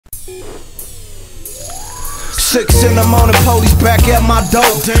6 in the morning, police back at my door.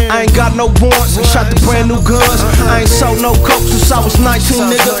 I ain't got no warrants, I shot the brand new guns. I ain't sold no coke since I was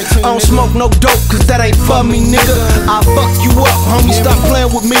 19, nigga. I don't smoke no dope, cause that ain't for me, nigga. I'll fuck you up, homie, stop playing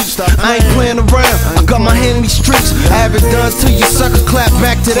with me. I ain't playing around, I got my hand in these streets. I have it done to you, sucker, clap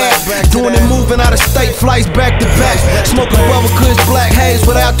back to that. Doing it, moving out of state, flights back to back. Smoking bubble kush, black haze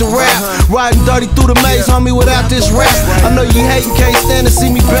without the rap. Riding dirty through the maze, homie, without this rap. I know you hating, can't stand to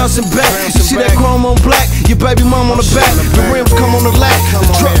see me bouncing back. You see that chrome on black, your baby mom on the back, the rims come on the lap,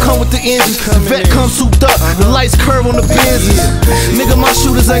 the truck come with the engines, the vet come souped up, the lights curve on the Benzes. Nigga, my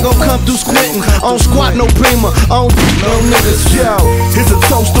shooters ain't gon' come through squinting. I don't squat no beamer, I don't no niggas. Yo, here's a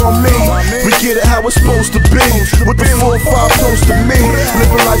toast on me. We get it how it's supposed to be. With the 4-5 close to me,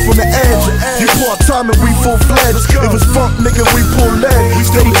 living life on the edge. You part time and we full fledged. It was funk, nigga, we pull lead.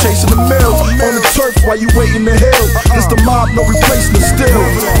 Steady chasing the mill on the turf while you waiting to hill. This the mob, no replacement still.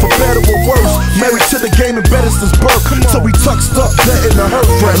 For better or worse, married to the game and better since birth. So we tucked up, letting the hurt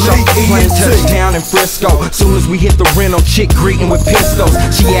fresh off the plane touchdown in Frisco. Soon as we hit the rental, chick greeting with pistols.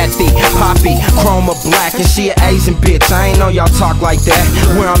 She at the poppy, chroma black, and she an Asian bitch. I ain't know y'all talk like that.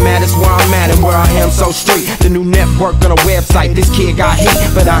 Where I'm at is where I'm at, and where I am so street. The new network on a website, this kid got heat,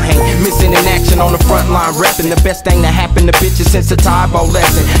 but I ain't missing in action on the front line reppin'. The best thing that happened to bitches since the Tybo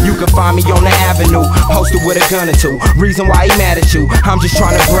lesson. You can find me on the avenue, posted with a gun or two. Reason why he mad at you, I'm just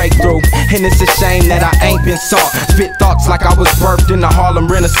trying to break through. And it's a shame that I ain't been sought. Spit thoughts like I was birthed in the Harlem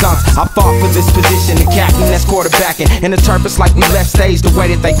Renaissance. I fought for this position, the captain that's quarterbacking. And the turf is like we left stage the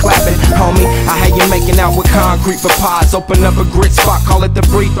way that they clapping. Homie, I hate you making out with concrete for pies. Open up a grit spot, call it the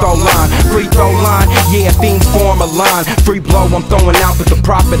free throw line. Free throw line, yeah, fiends form a line. Free blow I'm throwing out, but the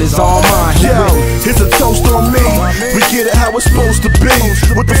profit is all mine. Yo, here's a toast on me. We get it how it's supposed to be.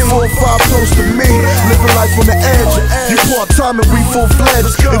 With the 4-5 close to me, living life on the edge. You part time and we full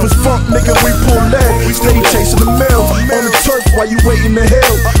fledged. It was funk, nigga, we pull lead. Steady chasing the mill on the turf while you waiting to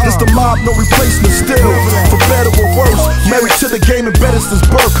hill. This the mob, no replacement still. For better or worse, married to the game and better since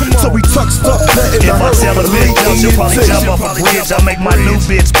birth. So we tucked up, letting the hurt. If I tell a bitch, she'll probably jump off a bridge. I make my new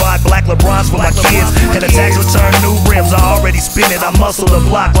bitch buy black LeBrons for my kids. And the tax return new rims, I already spin it. I muscle the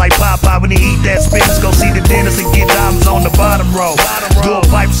block like Popeye when he eat that spinach. Go see the dentist and get diamonds on the bottom row. Dual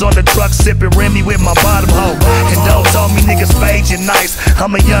pipes on the truck, sipping Remy with my bottom hoe. And don't tell me niggas Spade, you nice.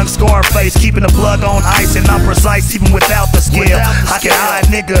 I'm a young scoring face, keeping the plug on ice. And I'm precise even without the skill. I can hide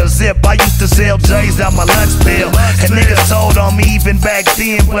nigga a zip. I used to sell J's out my lunch bill. And niggas told on me even back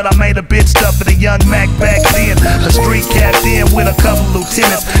then. But I made a bitch stuff for the young Mac back then. A street captain with a couple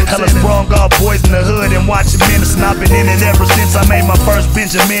lieutenants. Hella sprung off boys in the hood and watching minutes. And I've been in it ever since I made my first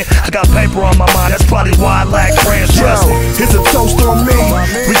Benjamin. I got paper on my mind, that's probably why I lack friends. Trust me. Here's a toast on me.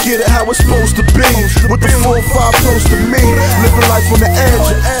 We get it how it's supposed to be. With the 4-5 close to me, living life on the edge.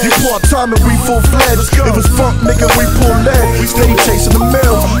 You part time and we full fledged. It was funk, nigga, we pull lead. Steady chasing the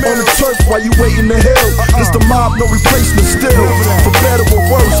mill on the turf while you waiting to hill. This the mob, no replacement still. For better or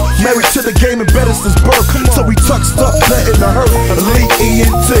worse, married to the game and better since birth. So we tucked up, letting the hurt. Elite